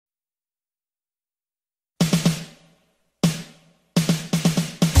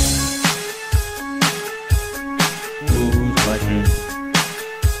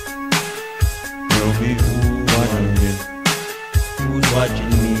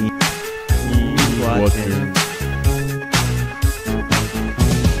watching.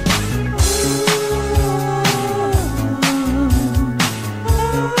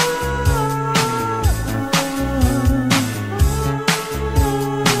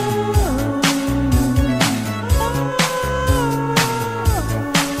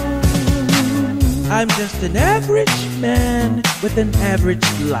 I'm just an average man with an average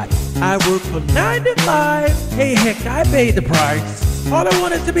life. I work from 9 to 5. Hey, heck, I paid the price. All I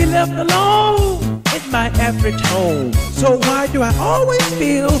want is to be left alone in my average home. So why do I always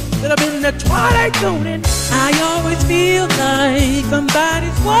feel that I'm in the twilight zone? And I always feel like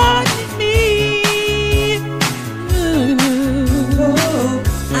somebody's watching me. Oh,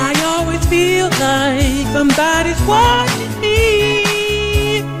 I always feel like somebody's watching me.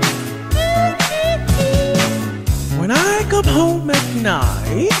 When I come home at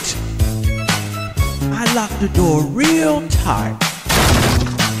night, I lock the door real tight.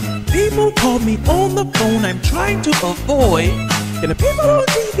 People call me on the phone, I'm trying to avoid. And the people on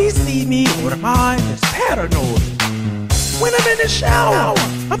TV see me, or am I just paranoid? When I'm in the shower,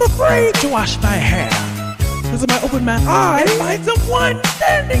 I'm afraid to wash my hair. Cause if I open my eyes, I find someone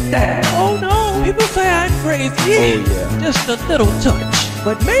standing there. Oh no, people say I'm crazy, just a little touch.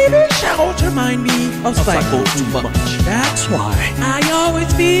 But maybe showers remind me of cycle too much. That's why I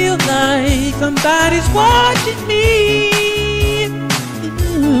always feel like somebody's watching me.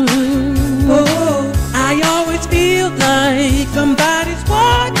 Oh, I always feel like somebody's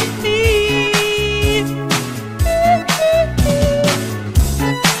watching me.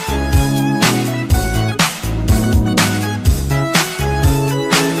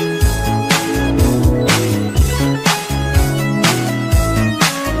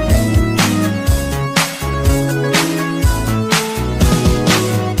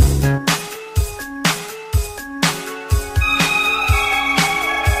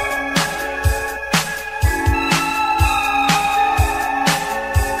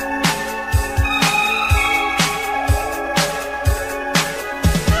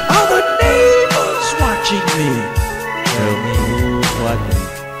 Tell me who's watching.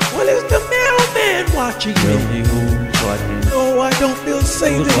 Well, it's the mailman watching Tell me. me who's watching. No, I don't feel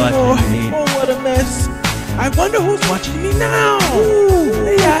safe Who's anymore. watching me? Oh, what a mess. I wonder who's watching me now. Ooh,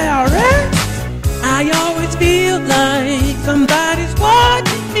 the IRS. I always feel like somebody's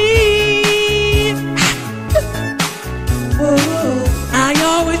watching me. Oh, I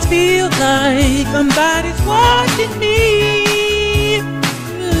always feel like somebody's watching me.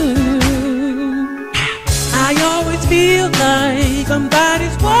 I always feel like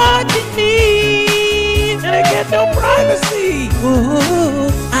somebody's watching me. And I get no privacy. Oh,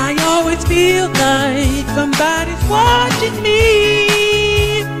 I always feel like somebody's watching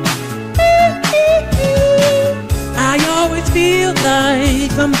me. I always feel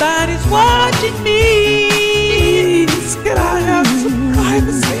like somebody's watching me. Please, can I have some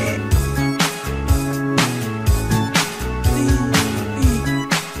privacy?